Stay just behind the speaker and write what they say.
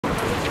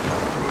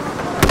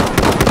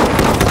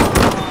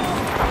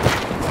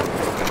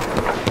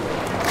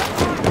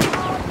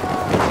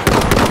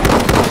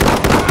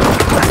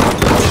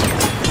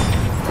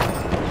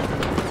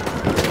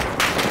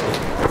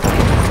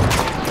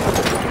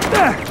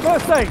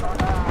First aid.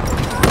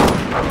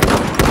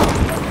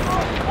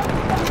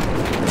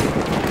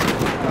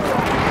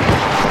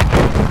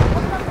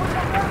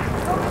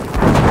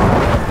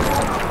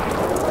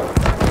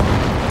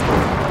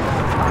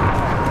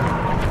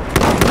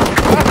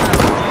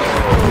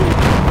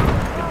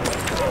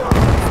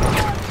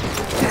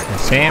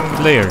 Same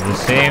player, the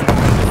same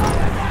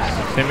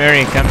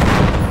American.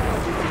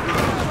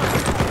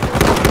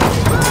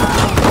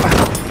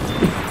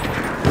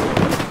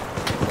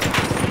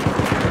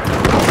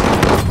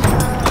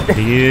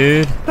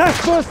 Dude. That's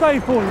first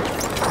aid for you.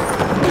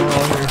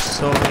 Oh, you're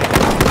so...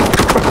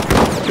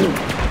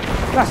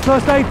 That's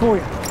first aid for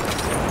you.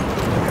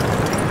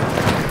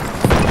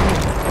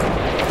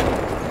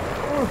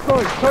 Oh,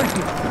 sorry, thank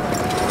you.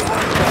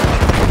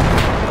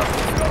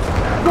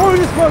 Throw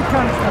this smoke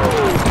canister.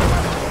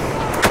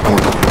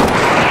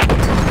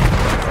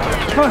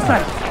 First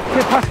aid.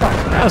 Get past that.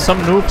 Now some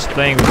noobs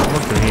playing with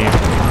water here.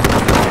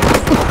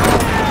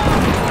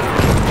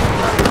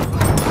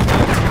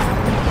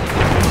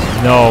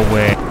 No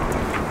way.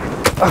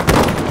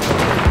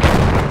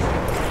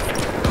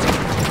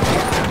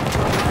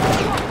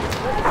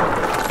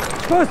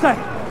 First aid.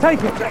 Take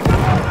it.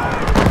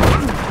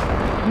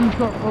 You've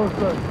got first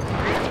aid.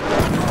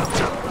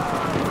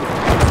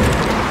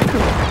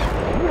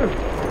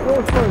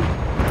 First aid.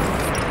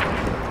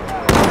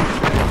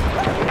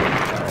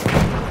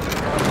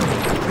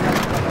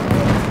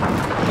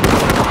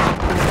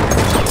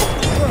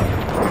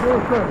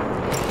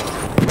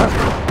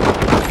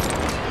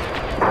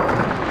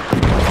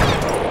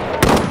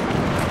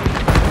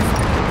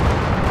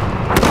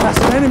 That's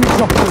an enemy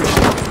chopper.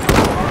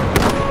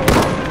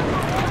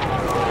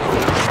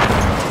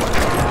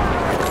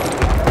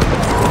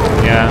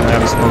 Yeah, I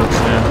have smokes,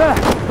 yeah. There,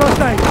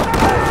 first aid.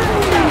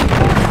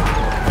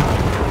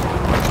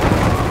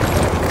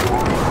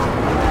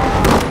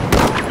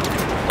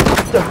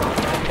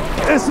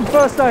 There's some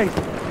first aid.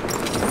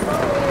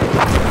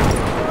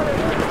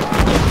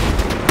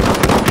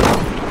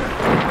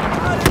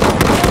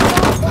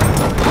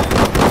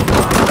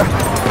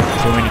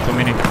 Too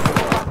many.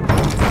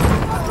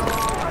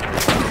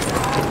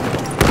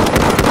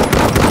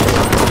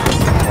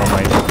 Oh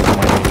my.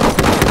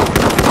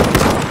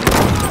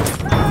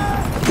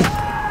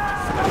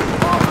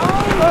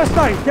 First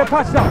aid, get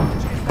patched up.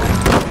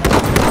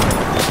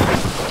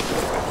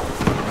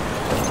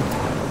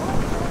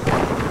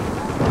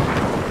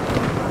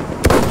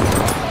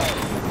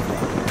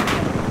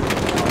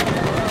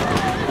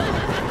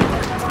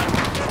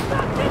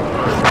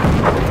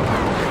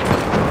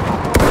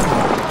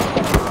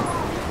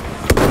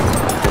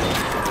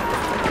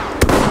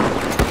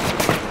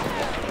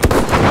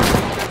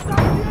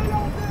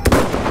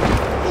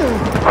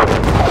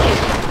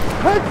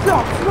 Heads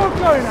up, smoke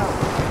going out.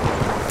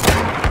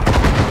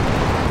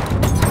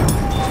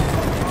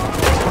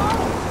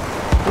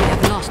 We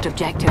have lost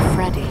objective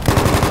Freddy.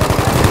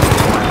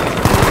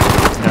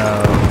 No.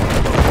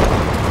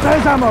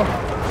 There's ammo.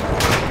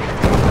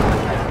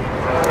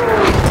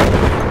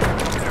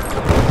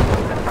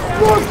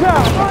 Watch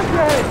out, right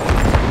ahead.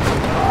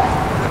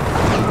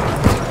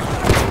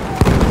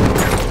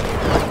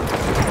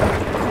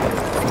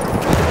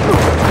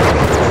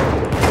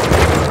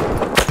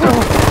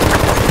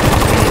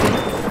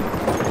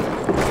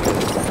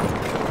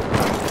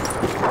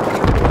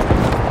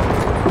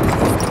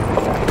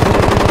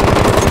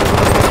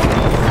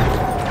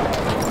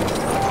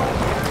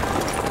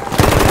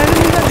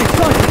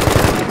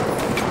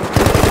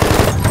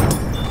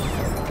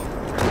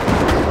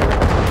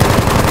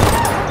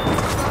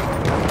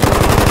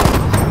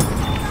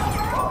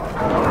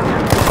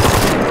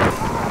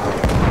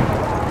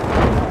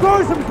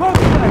 Some close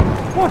there.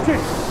 Watch it.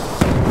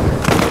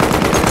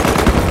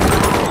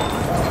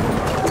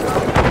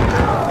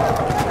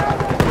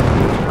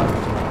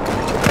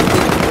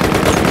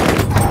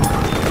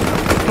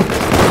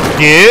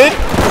 Dude.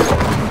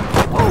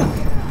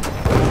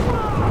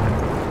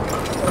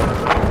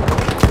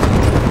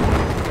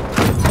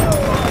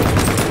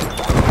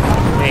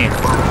 Clean.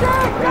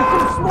 Get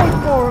some smoke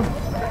for him.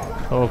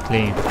 So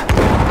clean.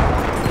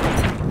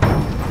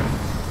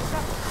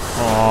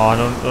 Oh,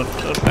 don't die.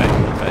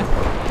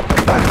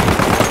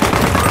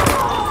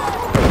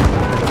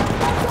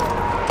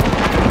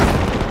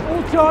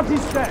 All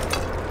charges set.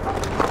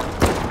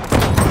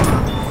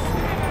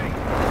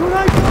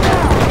 Grenade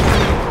now.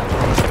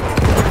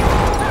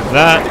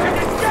 That.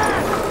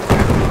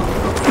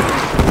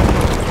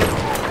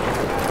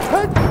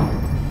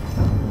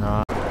 No.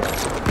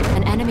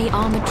 An enemy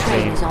armored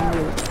train is en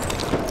route.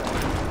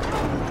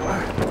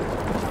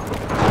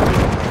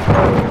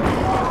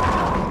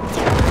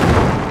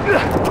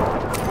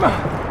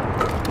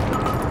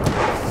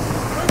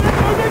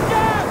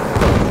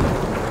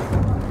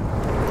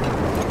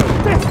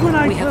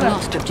 We have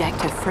lost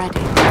objective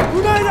Freddy.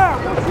 Grenade out!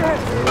 Watch your head!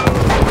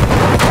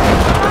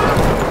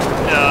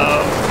 No.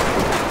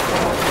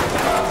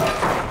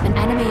 An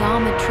enemy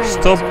armored train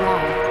Stop has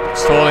arrived.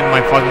 stalling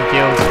my fucking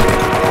kills.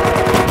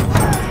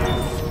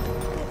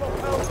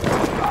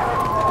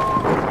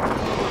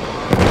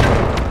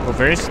 Go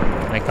first.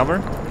 My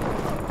cover.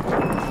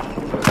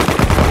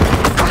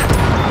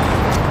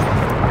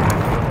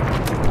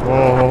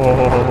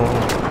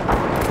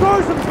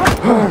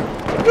 11!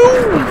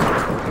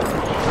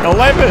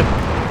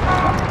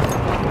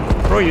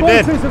 Bro, you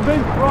dead. Forces have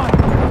been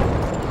primed.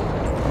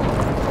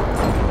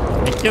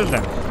 I killed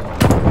them.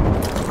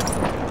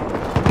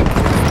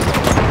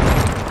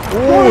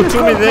 Ooh,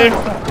 two minutes there.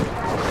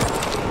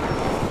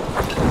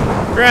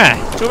 Bruh,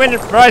 2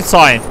 minutes right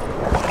side.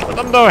 What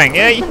I'm doing,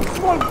 eh?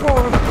 Smoke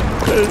for him.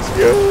 Let's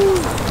go.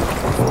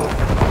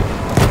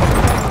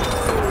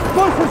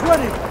 Forces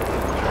ready.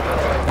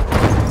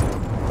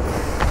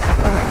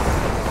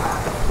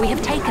 We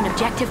have taken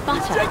objective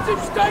butter.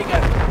 Objective's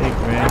taken. Big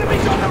man.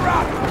 Enemies on the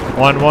run.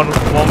 1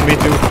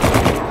 v2.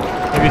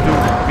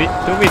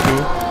 V2 v2.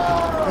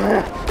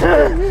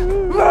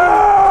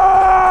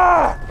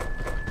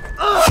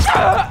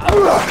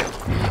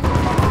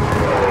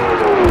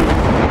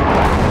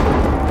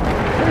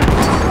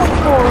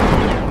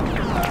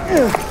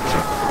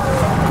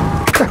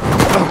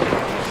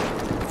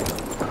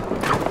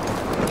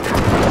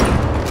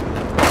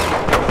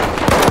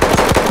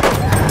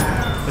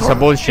 It's a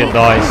bullshit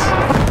dice.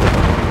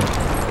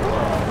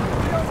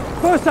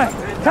 First aid,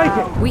 take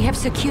it. We have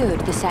secured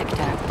the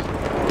sector.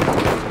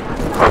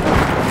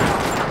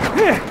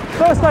 Here,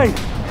 first aid.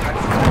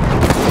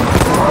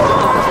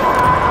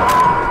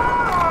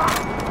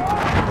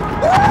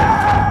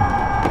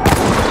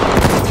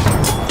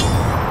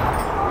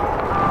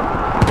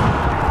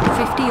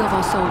 Of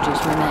our soldiers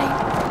remain.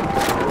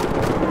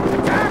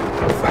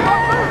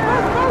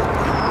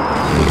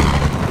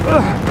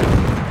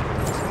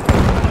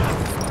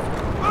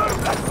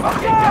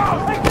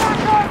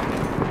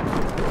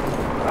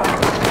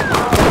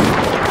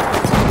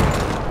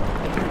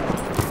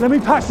 Let me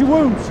patch your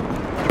wounds.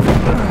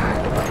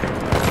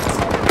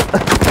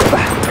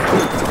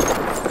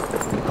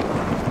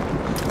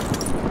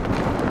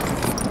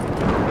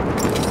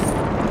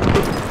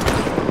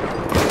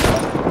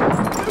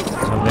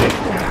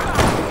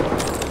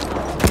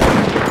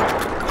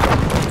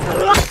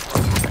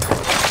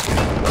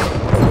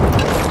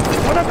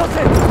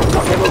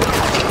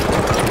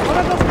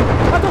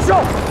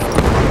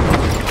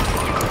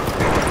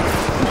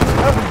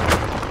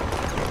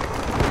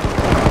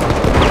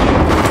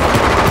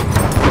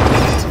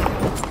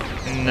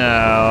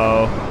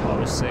 No, I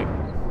was sick.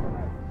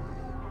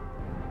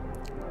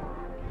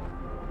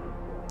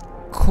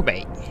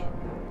 Kobe.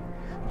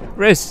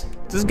 Riz,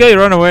 this guy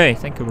run away.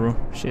 Thank you, bro.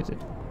 Shit it.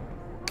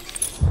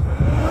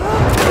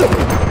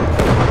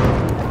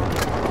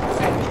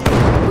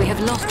 We have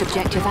lost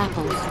objective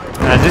apples.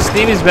 This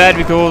team is bad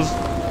because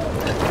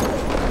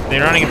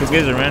they're running it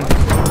together, man.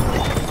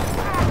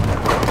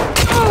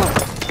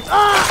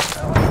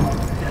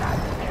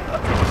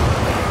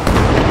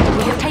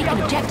 We have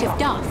taken objective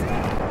Duff.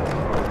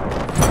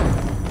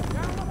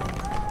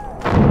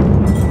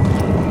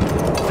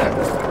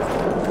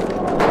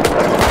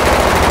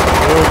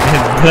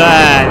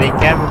 They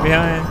camped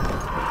behind.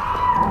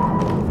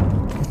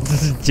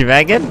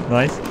 G-Wagon?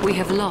 Nice. We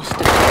have lost.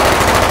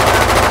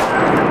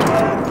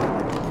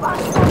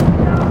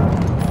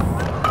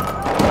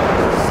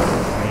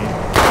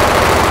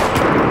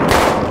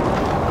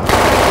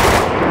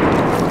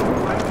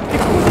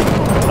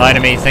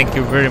 Dynamite, thank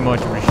you very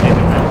much. Appreciate it,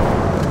 man.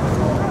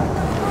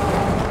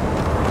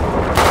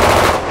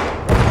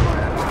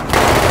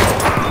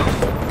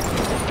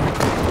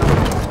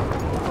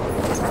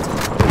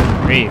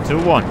 Three, two,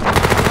 one.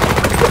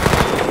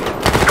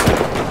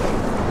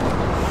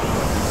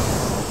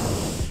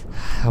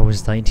 That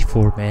was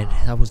 94, man.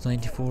 That was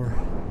 94.